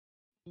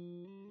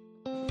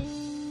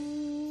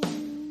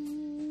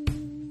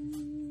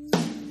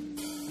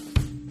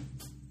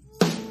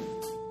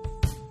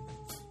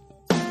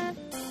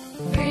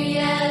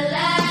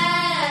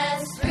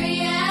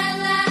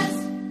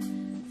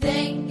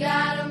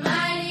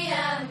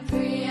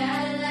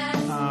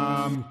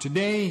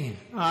Today,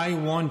 I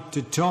want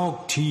to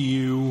talk to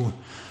you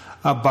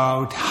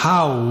about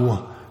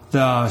how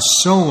the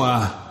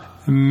sower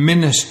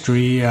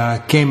ministry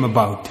came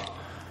about.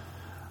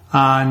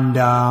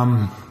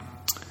 And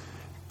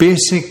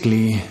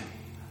basically,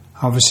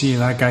 obviously,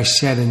 like I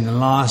said in the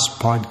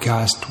last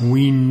podcast,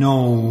 we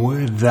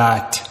know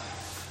that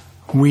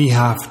we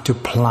have to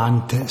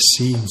plant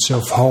seeds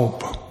of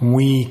hope.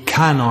 We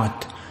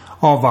cannot,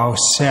 of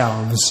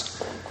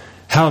ourselves,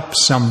 help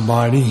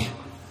somebody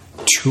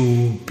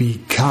to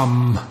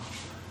become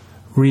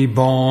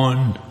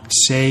reborn,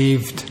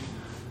 saved,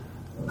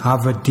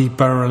 have a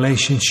deeper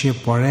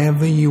relationship,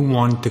 whatever you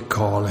want to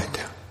call it,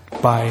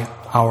 by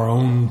our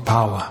own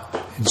power.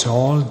 It's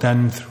all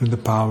done through the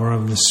power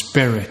of the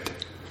Spirit.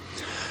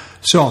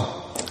 So,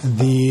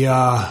 the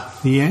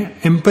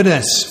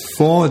impetus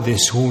for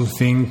this whole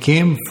thing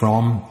came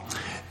from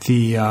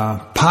the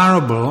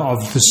parable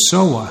of the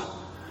sower,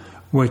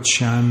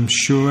 which I'm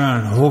sure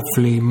and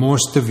hopefully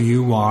most of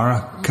you are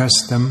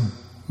accustomed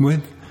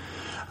with,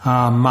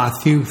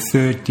 Matthew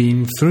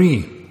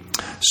 13:3.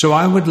 So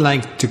I would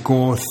like to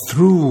go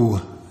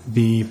through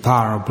the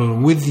parable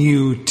with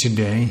you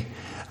today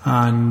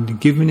and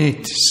giving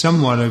it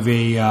somewhat of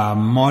a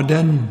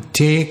modern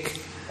take,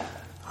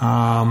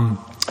 and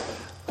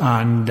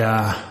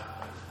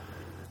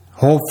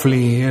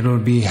hopefully it'll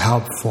be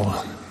helpful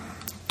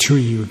to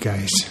you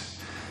guys.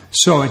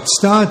 So it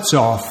starts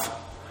off,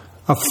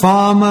 a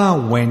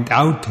farmer went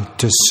out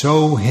to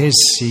sow his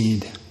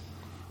seed.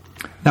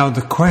 Now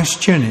the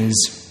question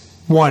is,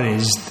 what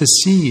is the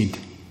seed?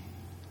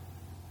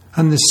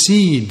 And the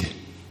seed,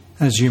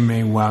 as you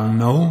may well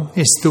know,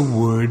 is the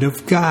Word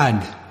of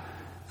God.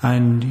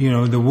 And,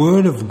 the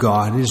Word of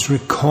God is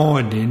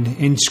recorded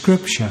in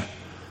Scripture.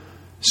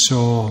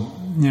 So,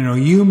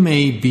 you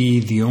may be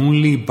the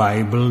only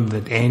Bible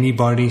that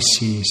anybody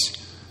sees.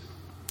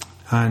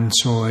 And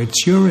so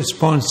it's your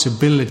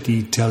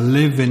responsibility to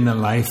live in the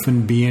life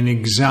and be an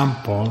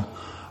example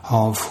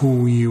of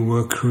who you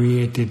were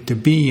created to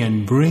be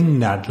and bring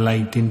that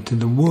light into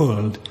the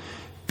world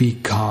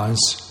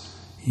because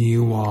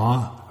you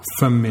are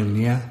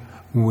familiar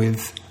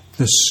with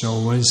the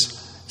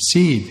sower's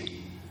seed,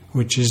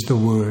 which is the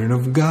Word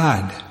of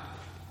God.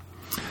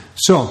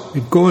 So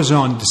it goes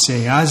on to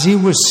say, as he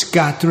was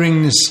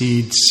scattering the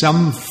seed,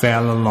 some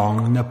fell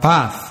along the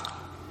path.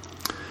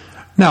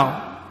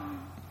 Now,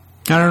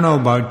 I don't know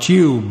about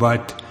you,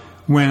 but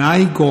when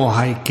I go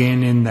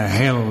hiking in the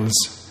hills,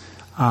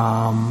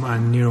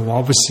 and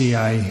obviously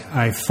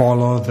I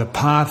follow the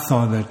path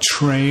or the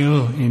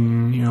trail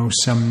in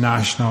some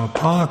national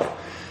park,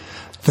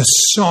 the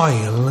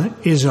soil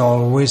is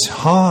always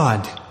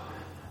hard,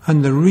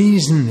 and the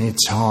reason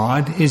it's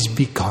hard is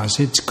because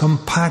it's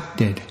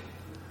compacted.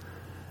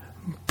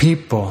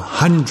 People,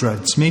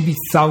 hundreds, maybe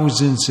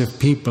thousands of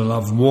people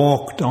have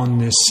walked on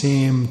the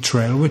same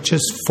trail, which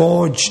has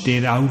forged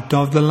it out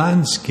of the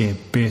landscape,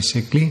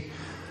 basically.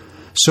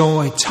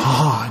 So it's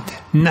hard.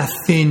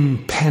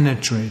 Nothing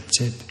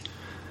penetrates it.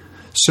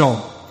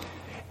 So,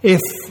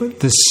 if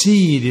the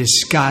seed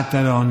is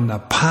scattered on the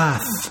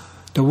path,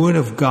 the Word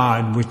of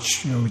God,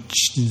 which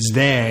is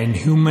there in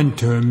human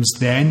terms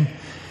then,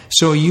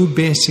 so you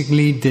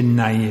basically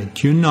deny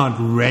it. You're not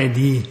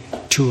ready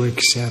to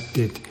accept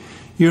it.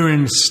 You're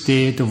in a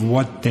state of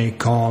what they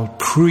call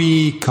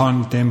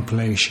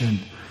pre-contemplation.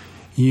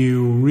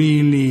 You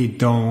really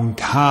don't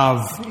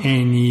have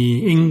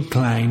any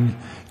incline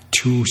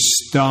to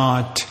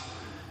start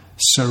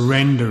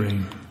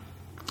surrendering.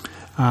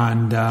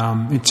 And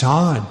it's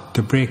hard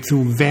to break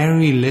through.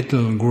 Very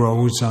little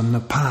grows on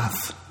the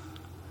path.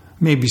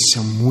 Maybe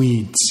some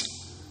weeds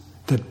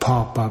that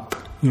pop up.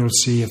 You'll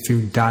see a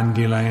few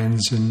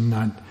dandelions and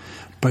that.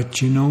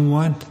 But you know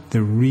what?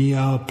 The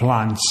real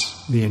plants,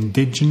 the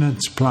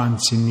indigenous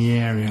plants in the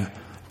area,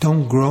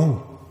 don't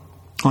grow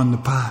on the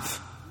path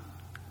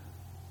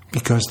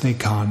because they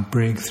can't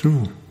break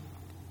through.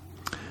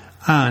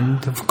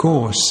 And, of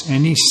course,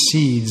 any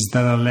seeds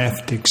that are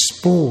left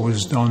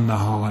exposed on the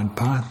hard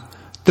path,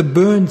 the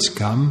birds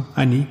come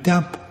and eat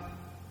up.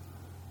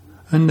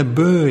 And the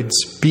birds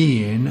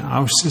being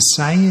our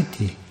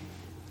society.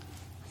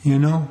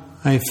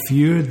 If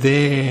you're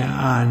there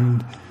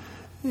and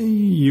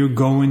you're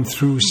going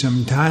through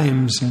some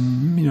times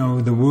and,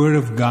 the Word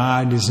of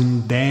God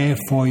isn't there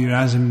for you,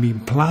 hasn't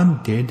been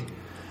planted,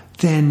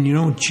 then,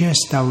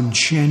 just our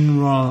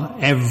general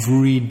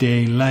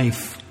everyday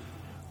life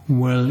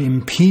will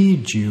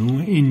impede you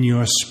in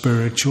your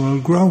spiritual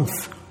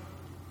growth.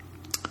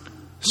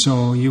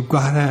 So you've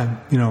got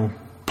to,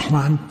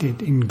 plant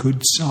it in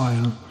good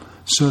soil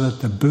so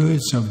that the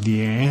birds of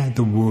the air,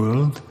 the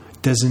world,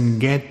 doesn't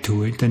get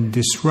to it and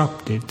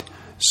disrupt it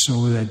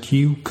so that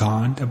you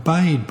can't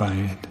abide by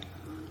it.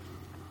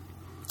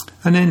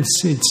 And then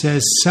it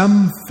says,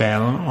 some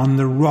fell on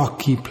the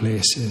rocky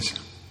places.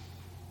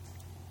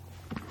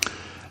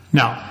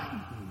 Now,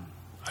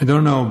 I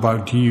don't know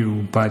about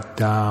you,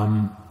 but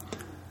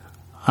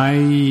I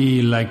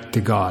like to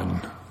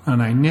garden.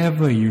 And I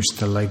never used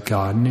to like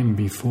gardening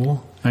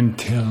before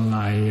until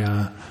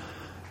I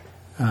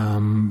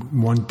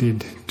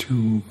wanted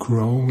to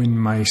grow in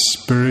my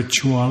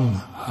spiritual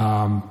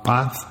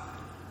path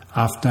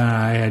after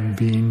I had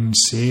been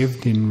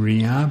saved in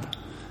rehab.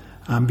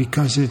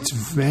 Because it's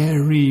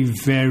very,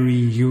 very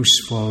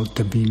useful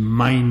to be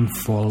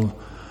mindful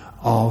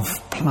of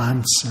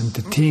plants and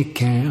to take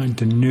care and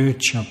to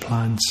nurture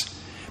plants,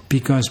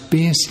 because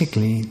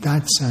basically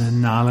that's an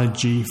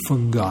analogy for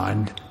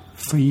God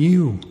for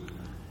you.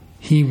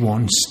 He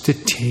wants to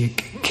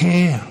take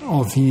care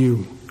of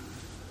you.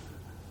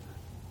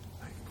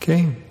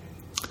 Okay?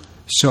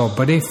 So,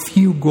 but if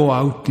you go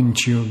out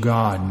into your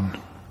garden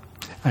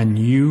and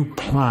you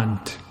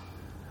plant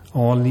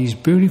all these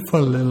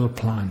beautiful little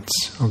plants,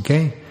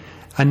 okay?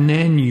 And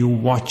then you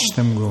watch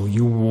them grow,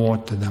 you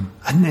water them.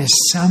 And there's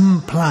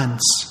some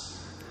plants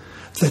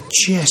that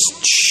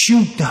just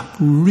shoot up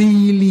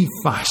really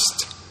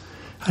fast.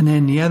 And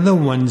then the other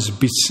ones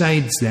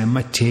besides them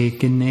are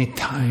taking their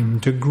time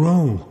to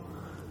grow.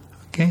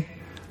 Okay?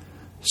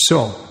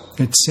 So,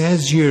 it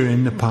says here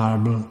in the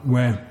parable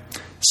where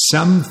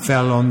some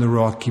fell on the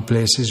rocky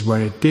places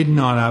where it did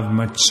not have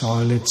much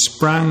soil. It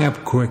sprang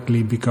up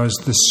quickly because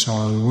the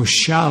soil was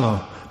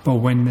shallow. But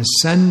when the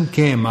sun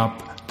came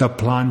up, the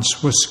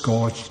plants were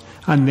scorched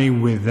and they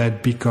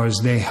withered because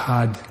they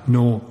had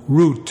no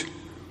root.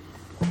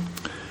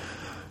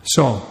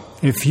 So,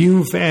 if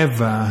you've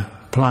ever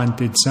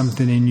planted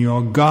something in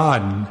your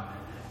garden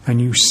and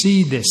you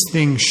see this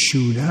thing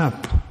shoot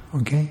up,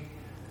 okay?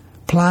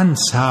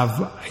 Plants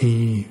have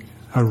a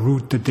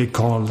root that they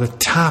call the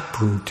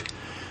taproot,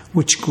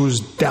 which goes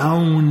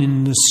down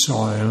in the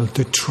soil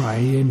to try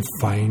and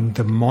find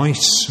the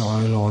moist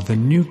soil or the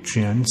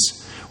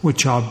nutrients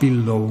which are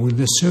below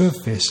the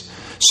surface.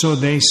 So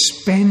they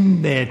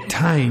spend their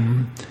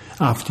time,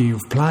 after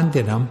you've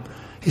planted them,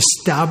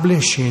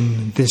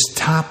 establishing this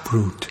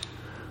taproot,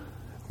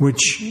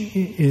 which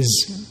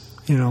is,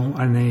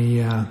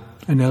 an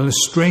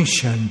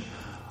illustration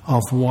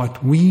of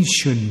what we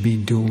should be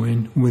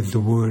doing with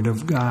the Word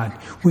of God.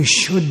 We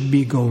should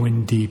be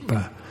going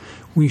deeper.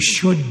 We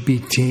should be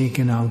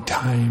taking our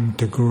time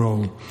to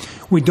grow.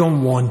 We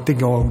don't want to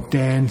go out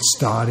there and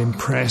start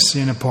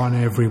impressing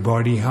upon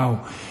everybody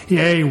how,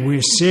 yay,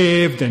 we're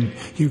saved, and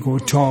you go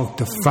talk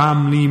to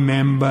family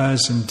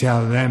members and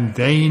tell them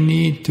they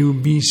need to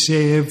be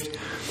saved.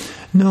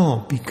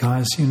 No,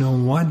 because you know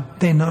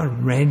what? They're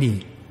not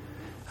ready.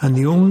 And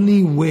the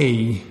only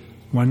way,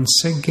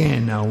 once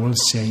again, I will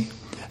say,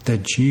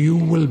 that you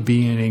will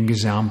be an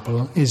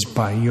example is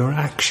by your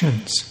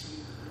actions.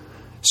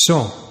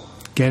 So,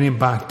 getting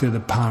back to the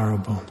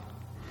parable.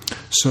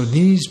 So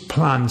these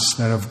plants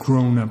that have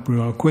grown up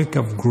real quick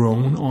have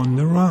grown on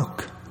the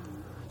rock.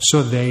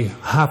 So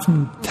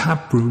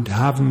taproot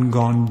haven't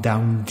gone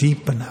down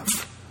deep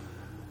enough.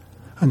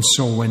 And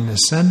so when the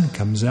sun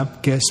comes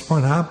up, guess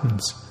what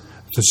happens?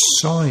 The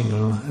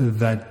soil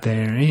that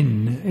they're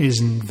in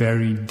isn't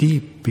very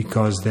deep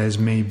because there's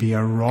maybe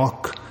a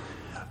rock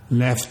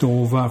left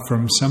over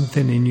from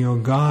something in your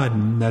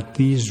garden that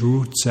these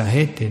roots are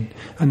hitting,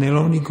 and they'll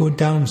only go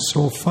down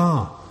so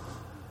far.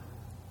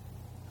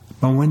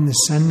 But when the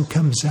sun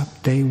comes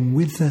up, they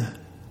wither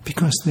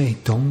because they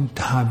don't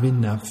have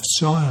enough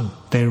soil.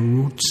 Their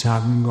roots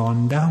haven't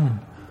gone down.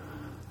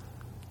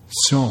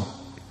 So,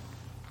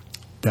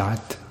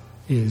 that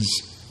is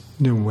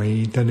the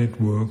way that it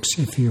works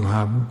if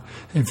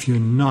you're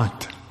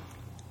not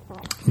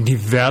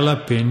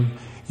developing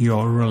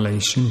your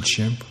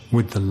relationship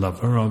with the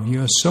lover of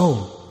your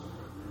soul.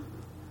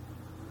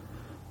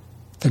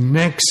 The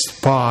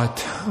next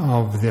part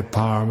of the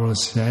parable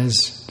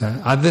says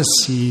that other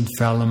seed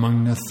fell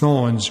among the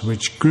thorns,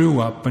 which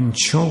grew up and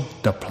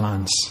choked the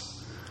plants.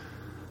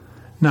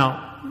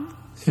 Now,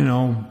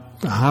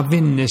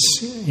 having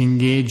this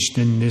engaged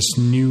in this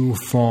new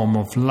form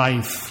of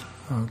life,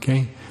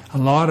 okay, a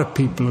lot of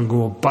people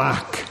go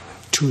back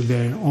to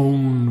their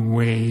own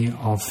way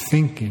of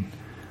thinking.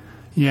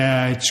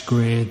 Yeah, it's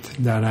great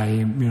that I,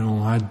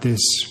 had this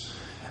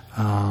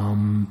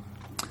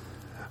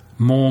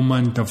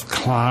moment of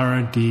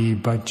clarity,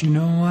 but you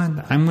know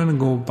what? I'm going to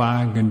go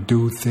back and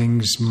do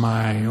things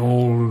my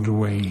old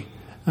way.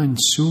 And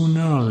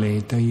sooner or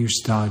later you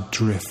start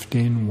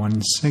drifting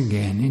once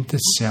again into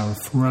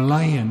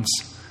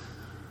self-reliance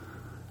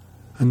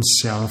and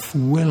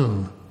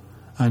self-will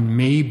and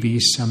maybe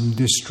some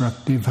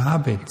destructive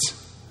habits.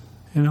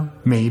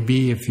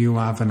 Maybe if you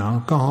have an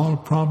alcohol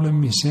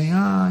problem, you say,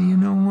 you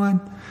know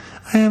what?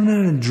 I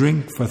haven't had a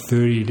drink for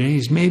 30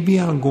 days. Maybe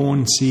I'll go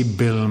and see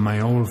Bill, my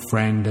old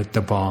friend at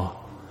the bar.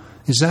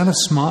 Is that a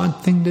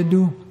smart thing to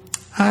do?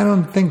 I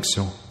don't think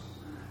so.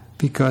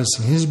 Because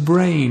his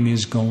brain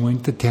is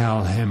going to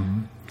tell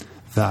him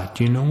that,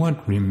 you know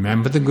what?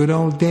 Remember the good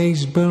old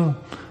days, Bill?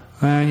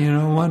 You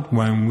know what?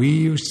 When we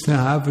used to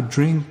have a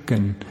drink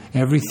and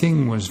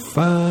everything was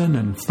fun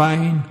and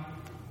fine.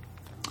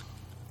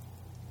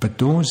 But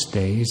those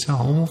days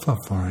are over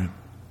for him.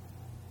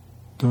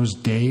 Those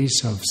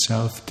days of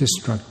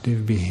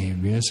self-destructive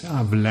behaviors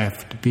have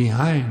left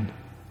behind.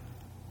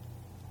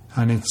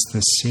 And it's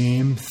the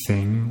same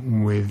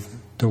thing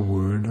with the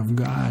Word of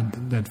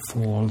God that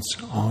falls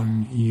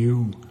on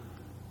you.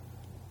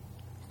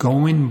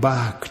 Going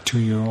back to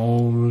your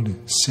old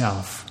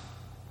self.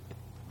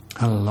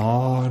 A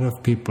lot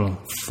of people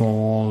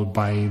fall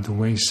by the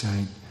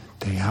wayside.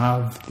 They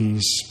have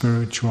these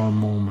spiritual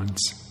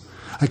moments.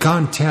 I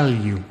can't tell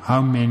you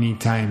how many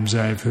times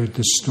I've heard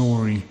the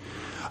story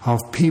of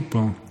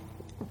people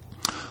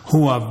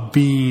who have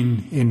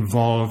been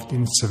involved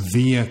in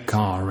severe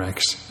car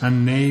wrecks,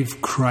 and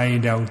they've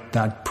cried out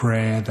that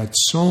prayer that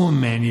so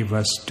many of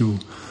us do.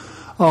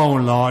 Oh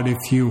Lord,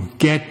 if you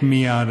get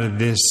me out of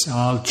this,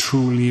 I'll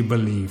truly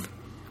believe.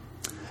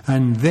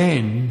 And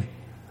then,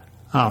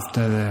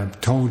 after the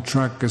tow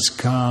truck has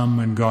come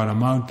and got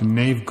them out and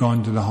they've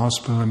gone to the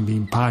hospital and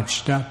been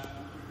patched up,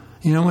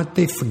 you know what?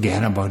 They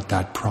forget about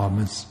that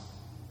promise.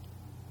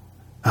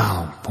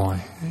 Oh boy,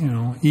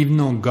 even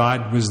though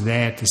God was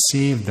there to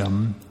save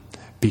them,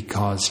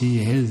 because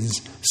He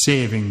is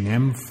saving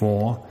them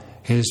for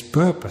His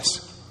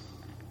purpose,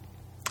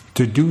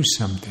 to do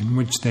something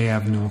which they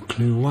have no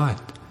clue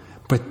what,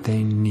 but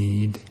they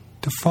need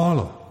to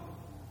follow.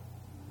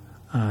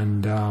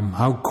 And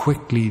how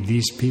quickly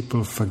these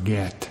people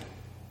forget.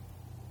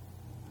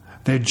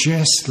 They're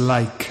just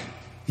like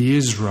the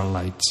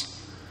Israelites.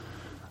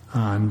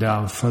 And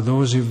for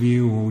those of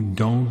you who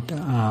don't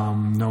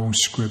know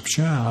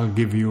Scripture, I'll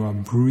give you a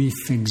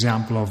brief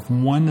example of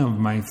one of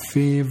my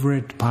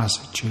favorite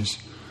passages.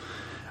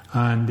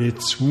 And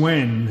it's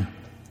when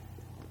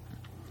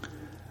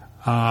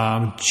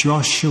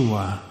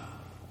Joshua,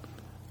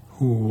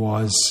 who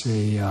was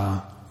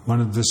one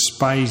of the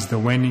spies that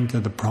went into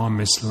the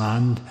promised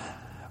land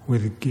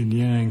with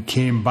Gideon and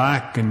came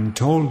back and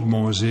told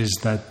Moses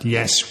that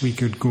yes, we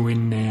could go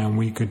in there and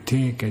we could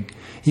take it.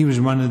 He was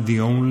one of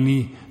the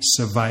only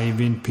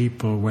surviving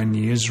people when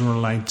the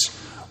Israelites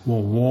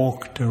were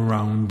walked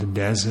around the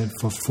desert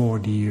for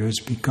 40 years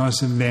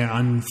because of their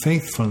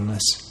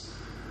unfaithfulness.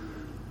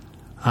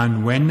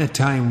 And when the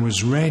time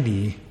was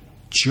ready,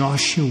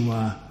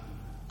 Joshua,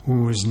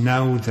 who was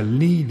now the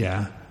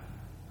leader,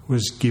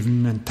 was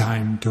given the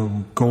time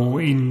to go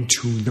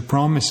into the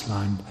promised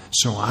land.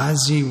 So as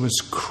he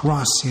was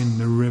crossing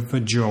the River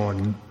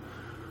Jordan,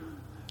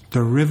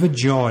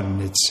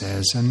 it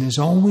says, and there's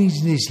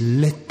always these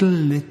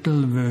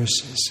little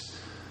verses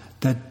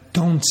that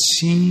don't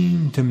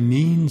seem to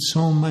mean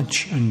so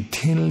much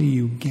until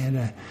you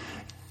get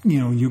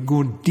you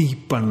go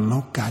deep and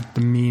look at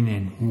the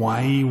meaning.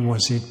 Why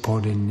was it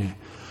put in there?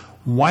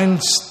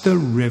 Whilst the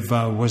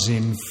river was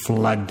in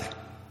flood,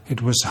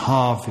 it was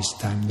harvest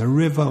time. The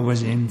river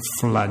was in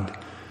flood.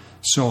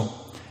 So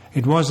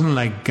it wasn't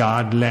like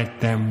God let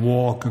them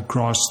walk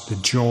across the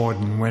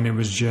Jordan when it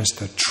was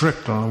just a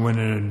trickle, when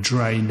it had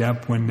dried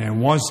up, when there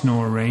was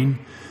no rain.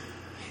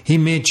 He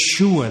made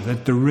sure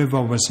that the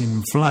river was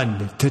in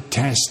flood to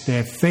test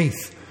their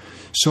faith.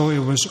 So it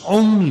was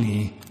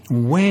only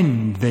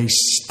when they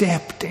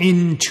stepped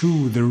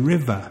into the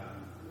river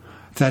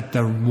that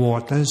the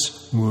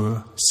waters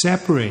were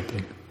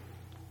separated.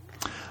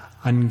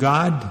 And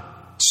God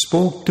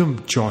spoke to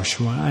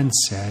Joshua and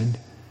said,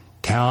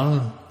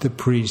 tell the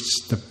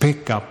priests to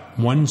pick up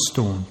 1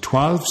 stone,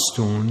 12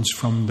 stones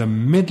from the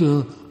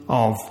middle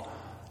of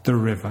the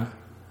river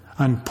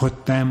and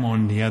put them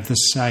on the other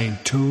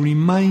side to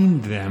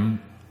remind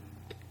them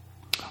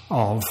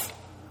of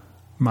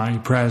my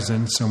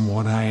presence and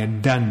what I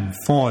had done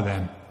for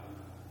them.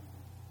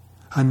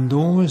 And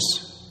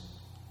those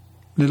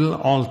little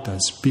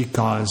altars,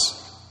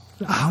 because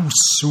how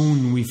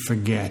soon we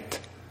forget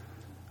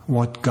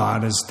what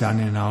God has done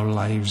in our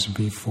lives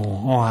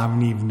before, or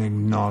haven't even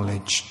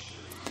acknowledged.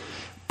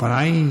 But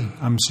I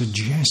am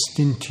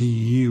suggesting to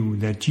you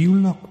that you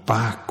look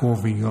back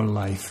over your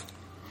life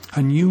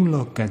and you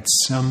look at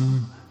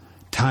some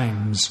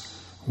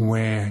times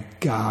where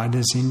God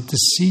has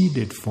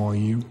interceded for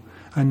you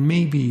and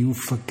maybe you've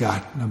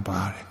forgotten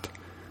about it.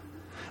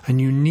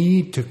 And you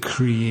need to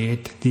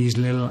create these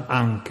little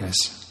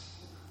anchors.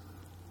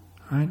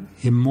 Right?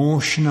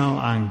 Emotional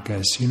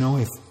anchors.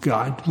 If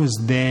God was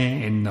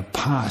there in the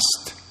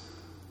past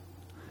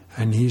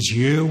and He's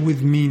here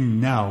with me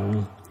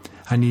now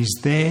and He's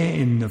there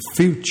in the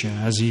future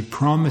as He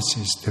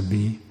promises to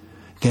be,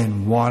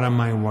 then what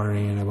am I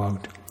worrying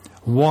about?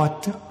 Why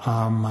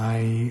am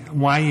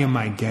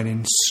I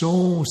getting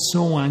so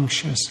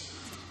anxious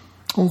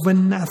over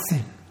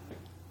nothing?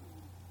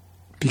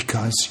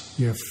 Because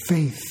your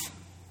faith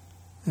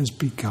has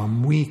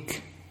become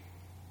weak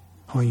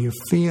or you're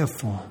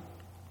fearful.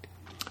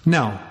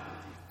 Now,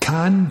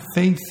 can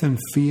faith and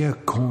fear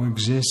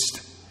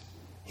coexist?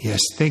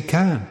 Yes, they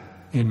can,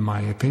 in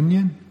my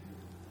opinion.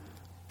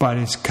 But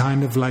it's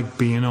kind of like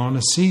being on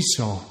a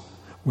seesaw.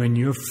 When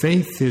your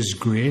faith is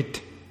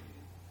great,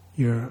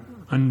 you're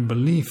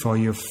unbelief or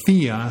your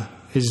fear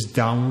is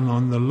down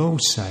on the low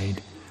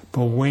side.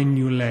 But when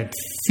you let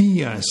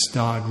fear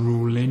start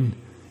ruling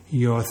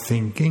your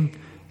thinking,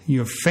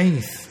 your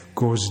faith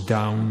goes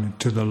down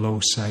to the low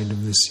side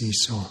of the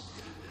seesaw.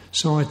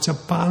 So it's a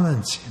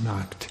balancing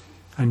act.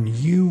 And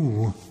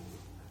you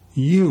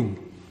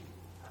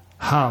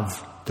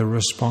have the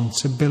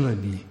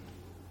responsibility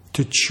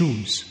to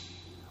choose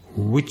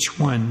which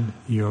one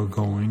you're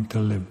going to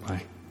live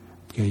by.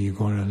 Are you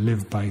going to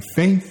live by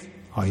faith,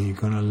 or are you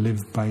going to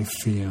live by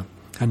fear?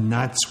 And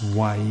that's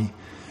why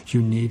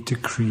you need to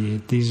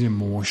create these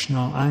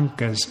emotional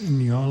anchors in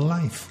your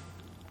life.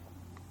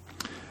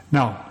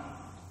 Now,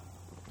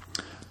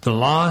 the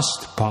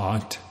last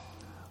part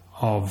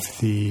of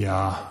the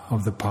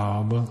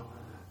parable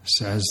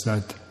says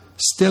that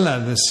still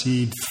the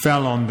seed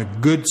fell on the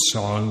good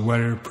soil,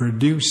 where it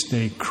produced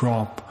a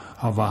crop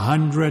of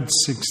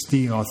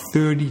 160 or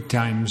 30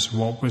 times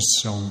what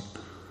was sown.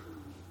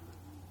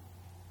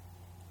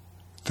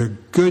 The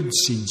good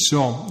seed.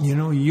 So,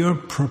 you're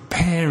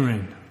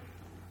preparing,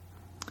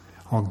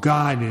 or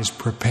God is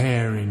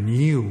preparing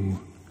you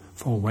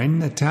for when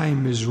the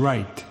time is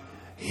right.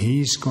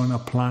 He's going to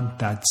plant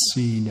that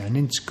seed, and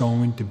it's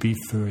going to be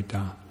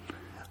fertile.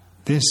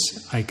 This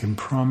I can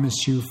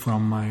promise you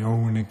from my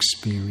own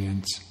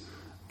experience.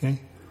 Okay?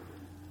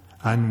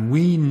 And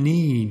we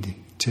need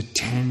to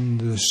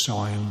tend the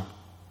soil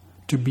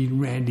to be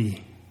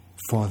ready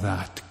for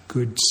that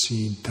good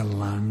seed to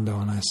land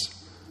on us.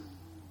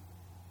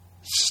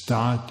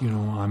 Start,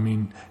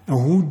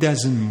 who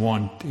doesn't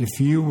want, if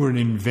you were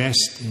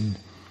investing,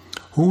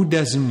 who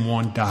doesn't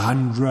want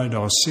 100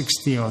 or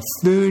 60 or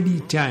 30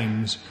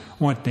 times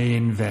what they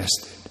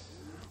invested?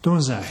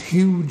 Those are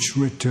huge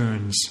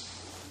returns.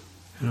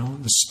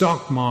 The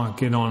stock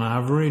market on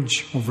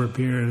average over a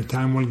period of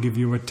time will give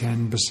you a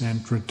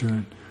 10%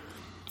 return.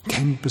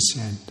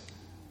 10%.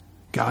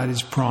 God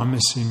is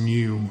promising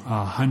you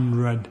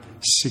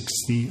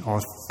 160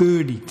 or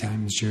 30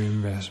 times your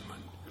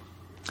investment,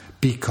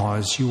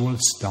 because you will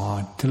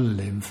start to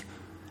live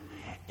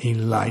a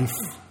life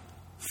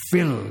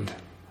filled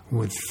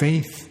with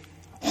faith,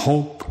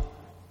 hope,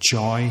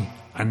 joy,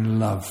 and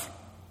love.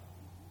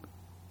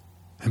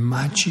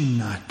 Imagine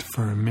that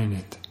for a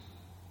minute.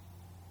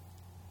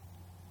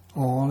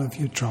 All of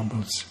your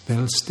troubles,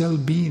 they'll still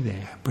be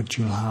there, but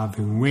you'll have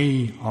a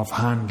way of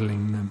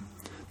handling them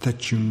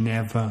that you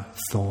never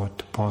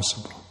thought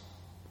possible.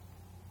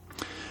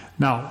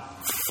 Now,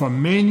 for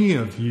many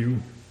of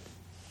you,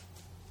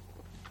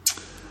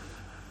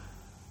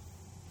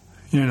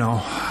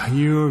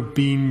 you're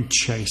being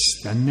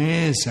chased, and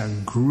there's a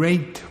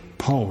great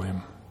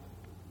poem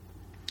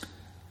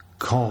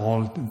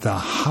called The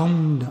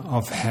Hound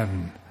of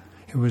Heaven.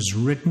 It was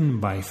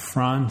written by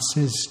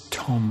Francis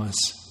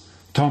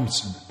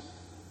Thompson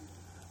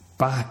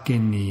back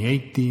in the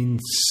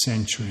 18th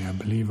century, I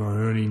believe,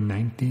 or early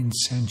 19th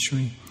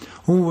century,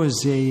 who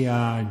was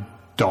a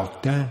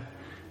doctor.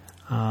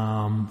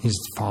 His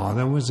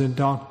father was a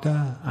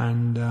doctor,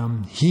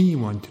 and he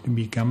wanted to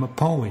become a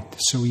poet.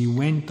 So he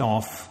went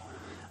off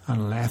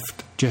and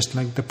left, just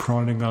like the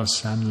prodigal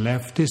son,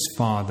 left his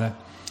father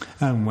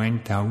and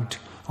went out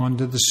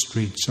onto the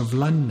streets of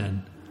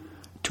London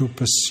to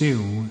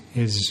pursue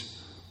his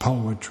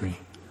poetry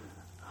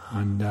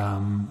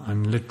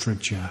and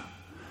literature,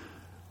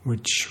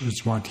 which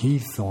was what he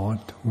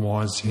thought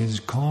was his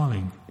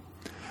calling.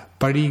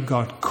 But he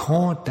got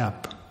caught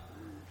up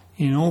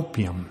in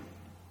opium,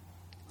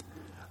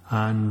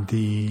 and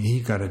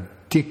he got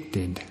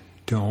addicted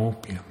to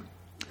opium.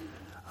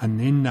 And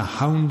in The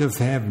Hound of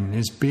Heaven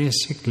is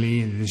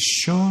basically this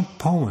short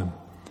poem.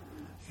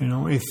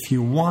 If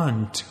you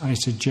want, I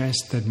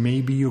suggest that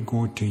maybe you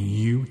go to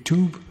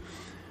YouTube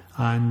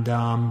and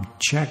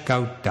check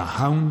out The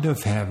Hound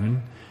of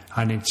Heaven,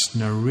 and it's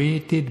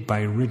narrated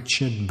by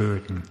Richard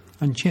Burton,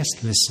 and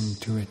just listen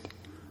to it.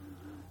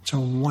 It's a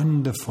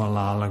wonderful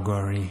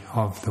allegory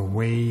of the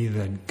way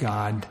that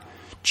God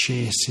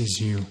chases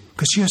you,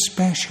 because you're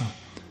special.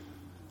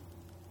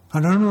 I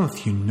don't know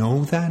if you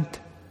know that,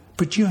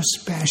 but you're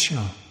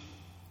special.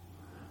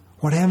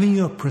 Whatever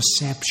your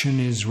perception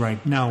is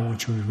right now,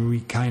 which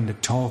we kind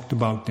of talked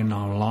about in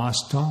our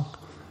last talk,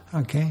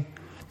 okay,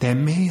 there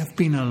may have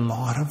been a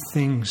lot of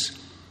things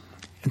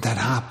that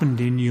happened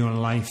in your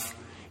life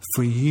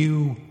for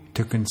you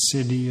to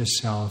consider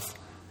yourself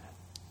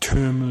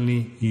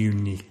terminally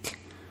unique.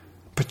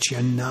 But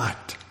you're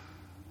not.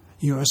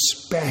 You're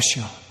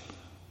special.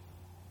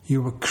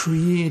 You were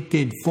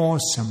created for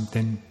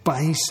something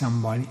by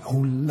somebody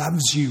who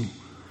loves you.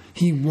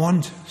 He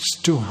wants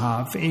to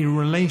have a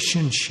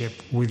relationship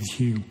with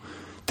you.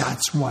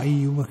 That's why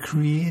you were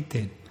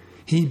created.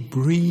 He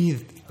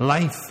breathed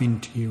life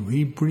into you.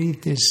 He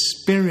breathed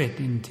His Spirit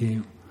into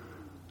you.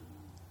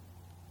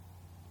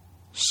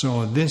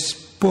 So this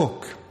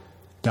book,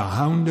 The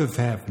Hound of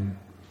Heaven,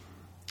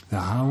 the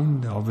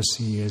hound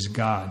obviously is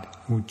God,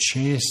 who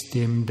chased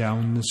him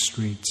down the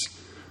streets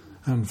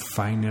and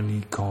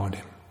finally caught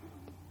him.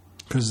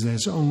 Because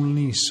there's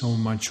only so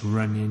much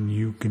running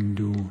you can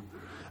do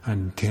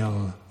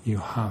until you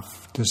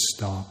have to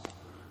stop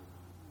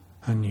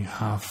and you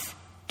have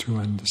to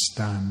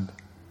understand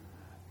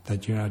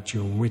that you're at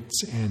your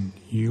wit's end.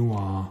 You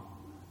are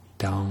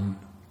down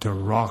to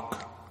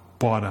rock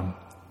bottom.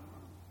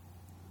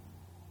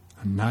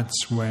 And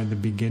that's where the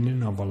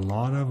beginning of a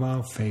lot of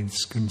our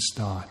faiths can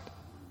start.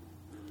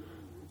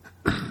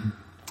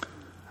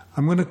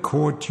 I'm going to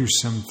quote you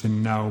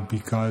something now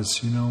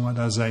because, you know what,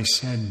 as I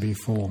said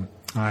before,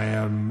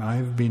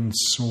 I've been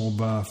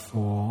sober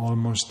for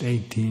almost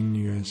 18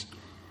 years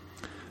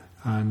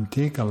and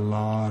take a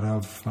lot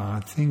of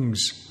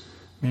things.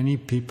 Many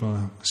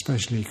people,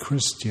 especially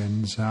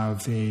Christians,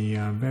 have a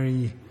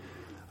very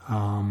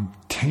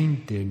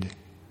tainted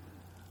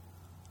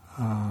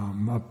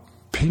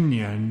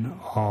opinion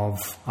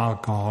of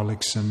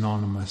Alcoholics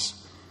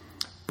Anonymous,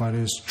 but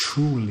is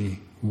truly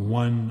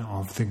one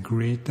of the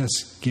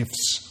greatest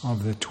gifts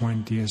of the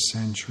 20th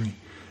century.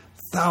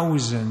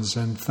 Thousands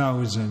and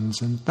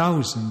thousands and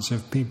thousands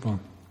of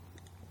people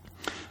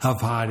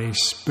have had a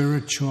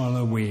spiritual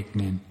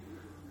awakening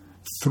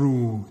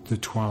through the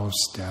 12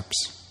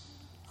 steps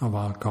of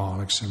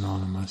Alcoholics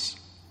Anonymous.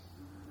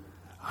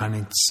 And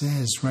it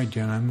says right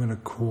here, and I'm going to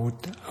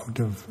quote out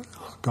of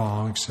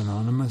Alcoholics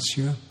Anonymous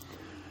here,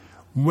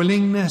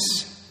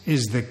 willingness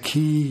is the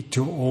key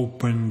to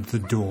open the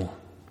door.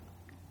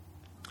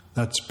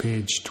 That's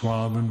page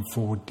 12 and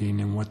 14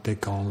 in what they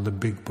call the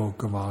Big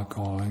Book of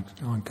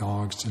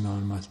Alcoholics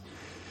Anonymous.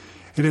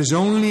 It is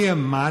only a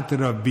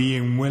matter of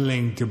being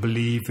willing to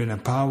believe in a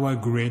power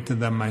greater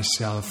than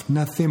myself.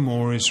 Nothing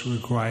more is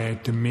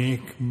required to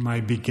make my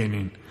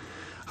beginning.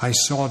 I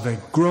saw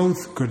that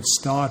growth could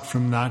start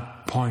from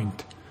that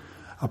point.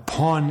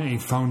 Upon a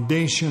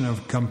foundation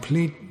of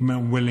complete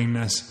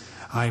willingness,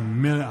 I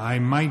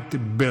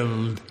might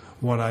build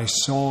what I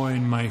saw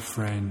in my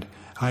friend.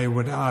 I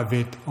would have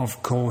it,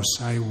 of course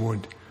I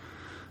would.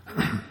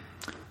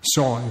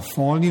 So if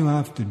all you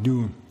have to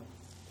do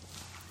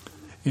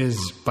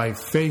is by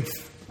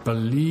faith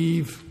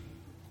believe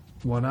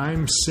what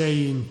I'm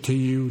saying to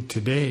you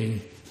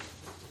today,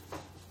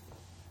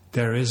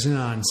 there is an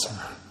answer.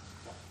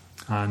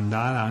 And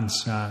that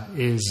answer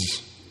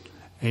is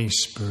a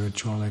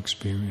spiritual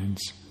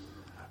experience.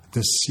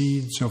 The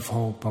seeds of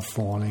hope are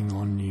falling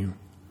on you,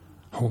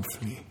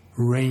 hopefully,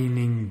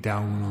 raining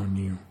down on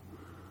you,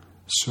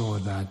 so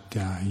that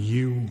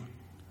you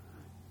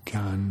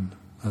can,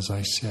 as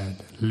I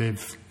said,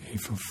 live a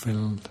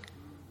fulfilled,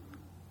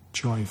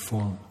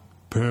 joyful,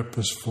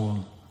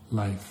 purposeful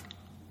life.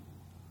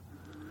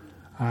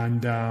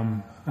 And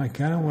I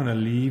kind of want to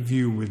leave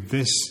you with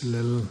this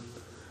little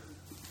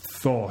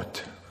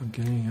thought,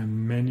 okay?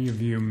 And many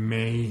of you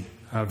may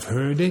have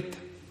heard it,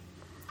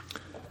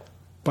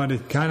 but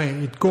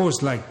it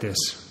goes like this: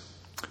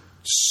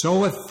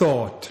 sow a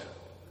thought,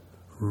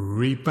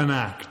 reap an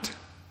act.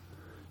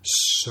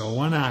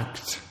 Sow an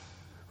act,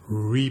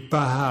 reap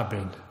a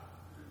habit.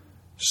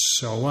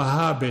 Sow a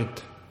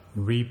habit,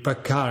 reap a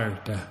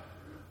character.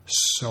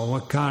 Sow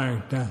a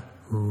character,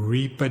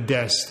 reap a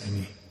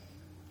destiny.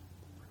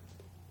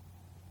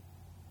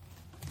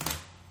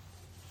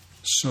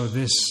 So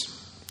this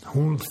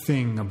whole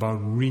thing about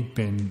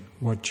reaping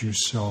what you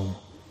sow.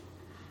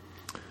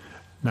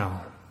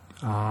 Now,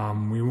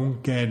 we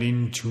won't get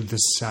into the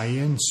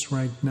science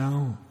right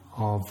now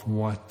of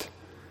what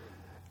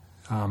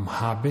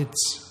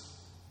habits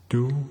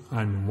do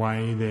and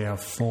why they are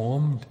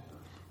formed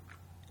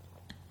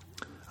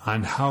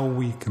and how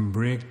we can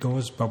break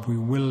those, but we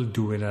will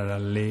do it at a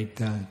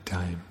later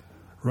time.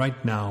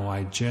 Right now,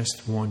 I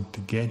just want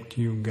to get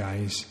you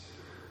guys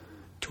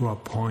to a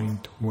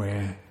point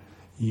where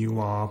you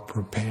are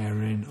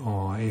preparing,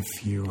 or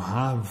if you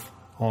have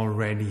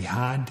already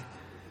had,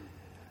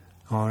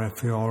 or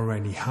if you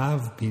already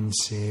have been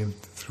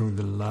saved through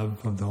the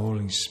love of the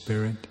Holy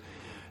Spirit,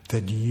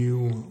 that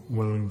you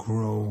will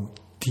grow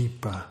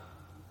deeper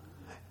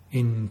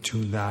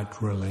into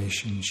that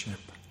relationship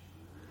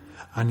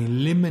and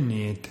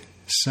eliminate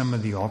some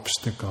of the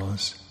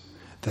obstacles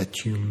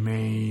that you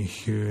may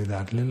hear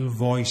that little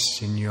voice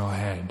in your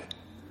head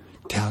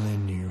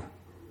telling you,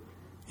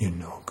 you're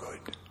no good.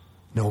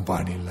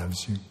 Nobody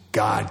loves you.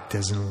 God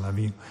doesn't love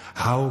you.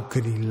 How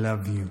could He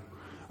love you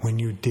when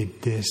you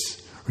did this?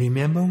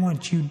 Remember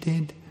what you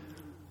did?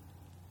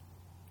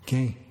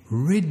 Okay?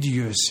 Rid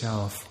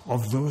yourself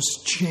of those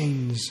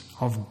chains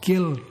of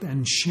guilt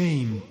and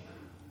shame,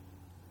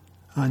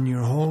 and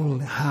your whole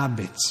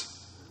habits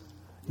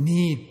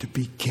need to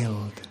be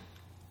killed.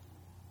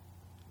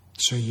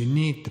 So you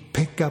need to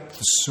pick up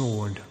the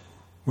sword,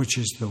 which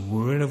is the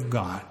Word of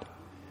God,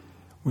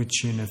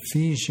 which in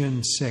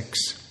Ephesians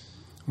 6,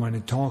 when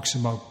it talks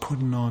about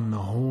putting on the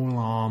whole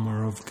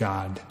armor of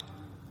God,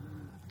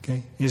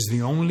 okay, is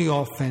the only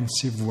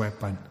offensive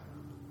weapon.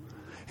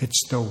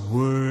 It's the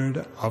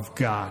Word of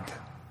God.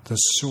 The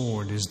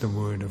sword is the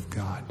Word of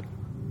God.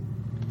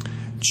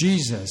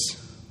 Jesus,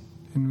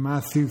 in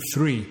Matthew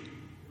 3,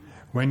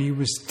 when He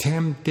was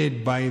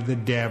tempted by the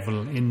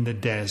devil in the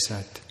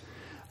desert,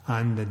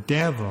 and the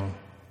devil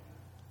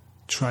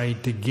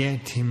tried to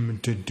get Him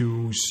to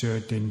do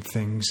certain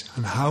things,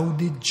 and how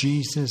did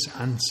Jesus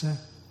answer?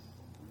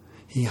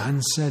 He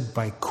answered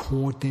by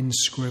quoting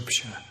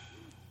Scripture.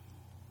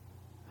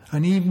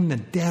 And even the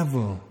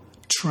devil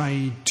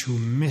tried to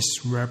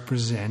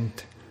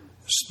misrepresent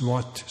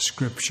what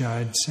Scripture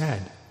had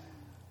said.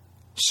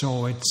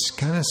 So it's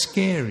kind of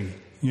scary,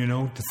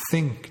 to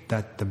think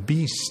that the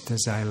beast,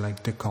 as I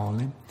like to call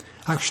him,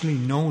 actually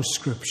knows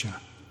Scripture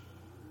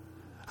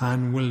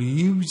and will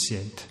use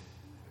it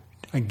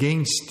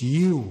against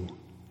you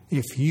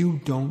if you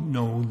don't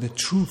know the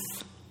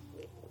truth.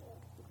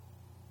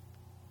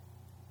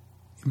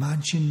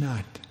 Imagine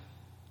that.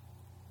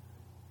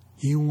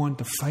 You want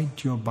to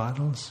fight your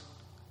battles?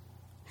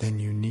 Then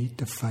you need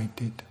to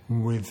fight it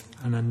with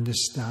an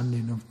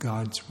understanding of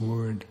God's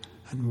Word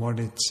and what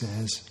it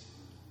says,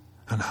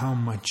 and how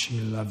much He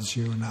loves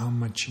you, and how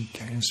much He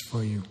cares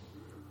for you,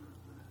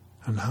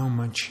 and how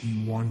much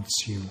He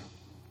wants you.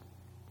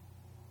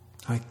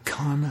 I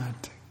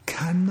cannot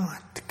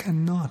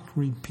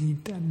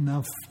repeat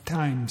enough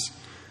times.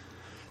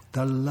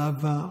 The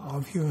lover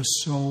of your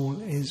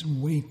soul is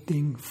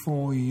waiting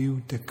for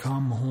you to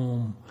come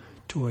home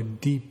to a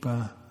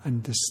deeper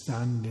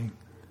understanding,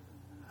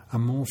 a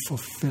more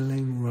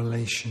fulfilling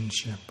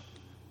relationship.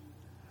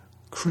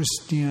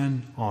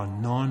 Christian or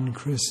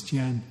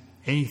non-Christian,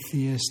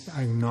 atheist,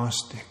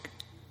 agnostic.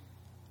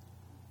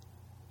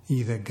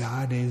 Either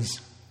God is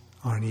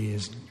or He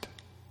isn't.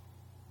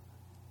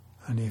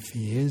 And if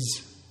He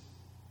is,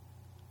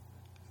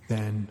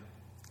 then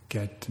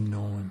get to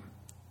know Him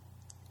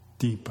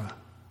deeper.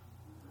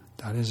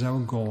 That is our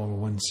goal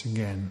once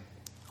again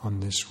on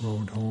this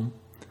road home.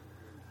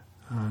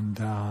 And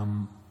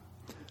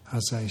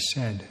as I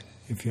said,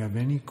 if you have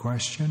any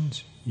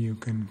questions, you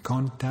can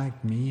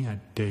contact me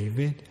at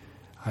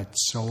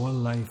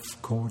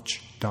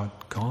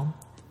david@sowerlifecoach.com,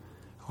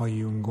 or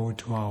you can go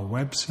to our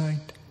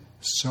website,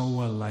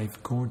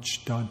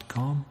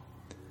 sowerlifecoach.com,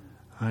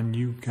 and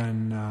you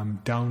can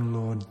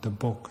download the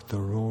book, The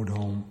Road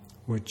Home,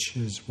 which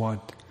is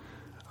what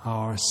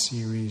our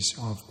series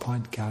of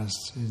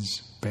podcasts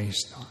is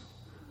based on.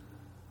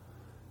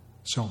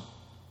 So,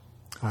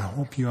 I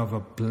hope you have a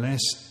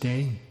blessed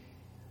day,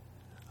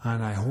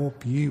 and I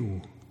hope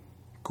you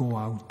go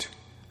out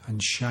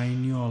and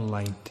shine your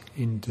light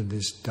into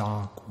this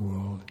dark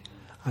world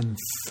and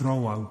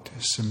throw out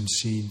some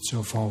seeds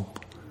of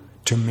hope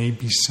to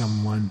maybe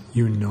someone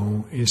you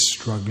know is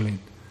struggling.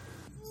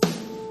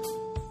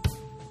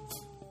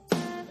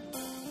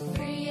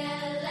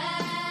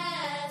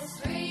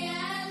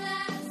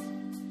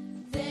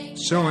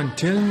 So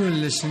until we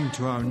listen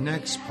to our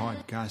next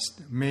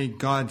podcast, may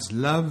God's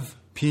love,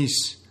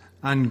 peace,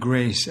 and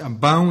grace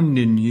abound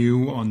in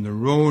you on the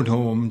road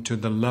home to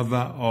the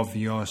lover of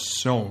your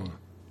soul.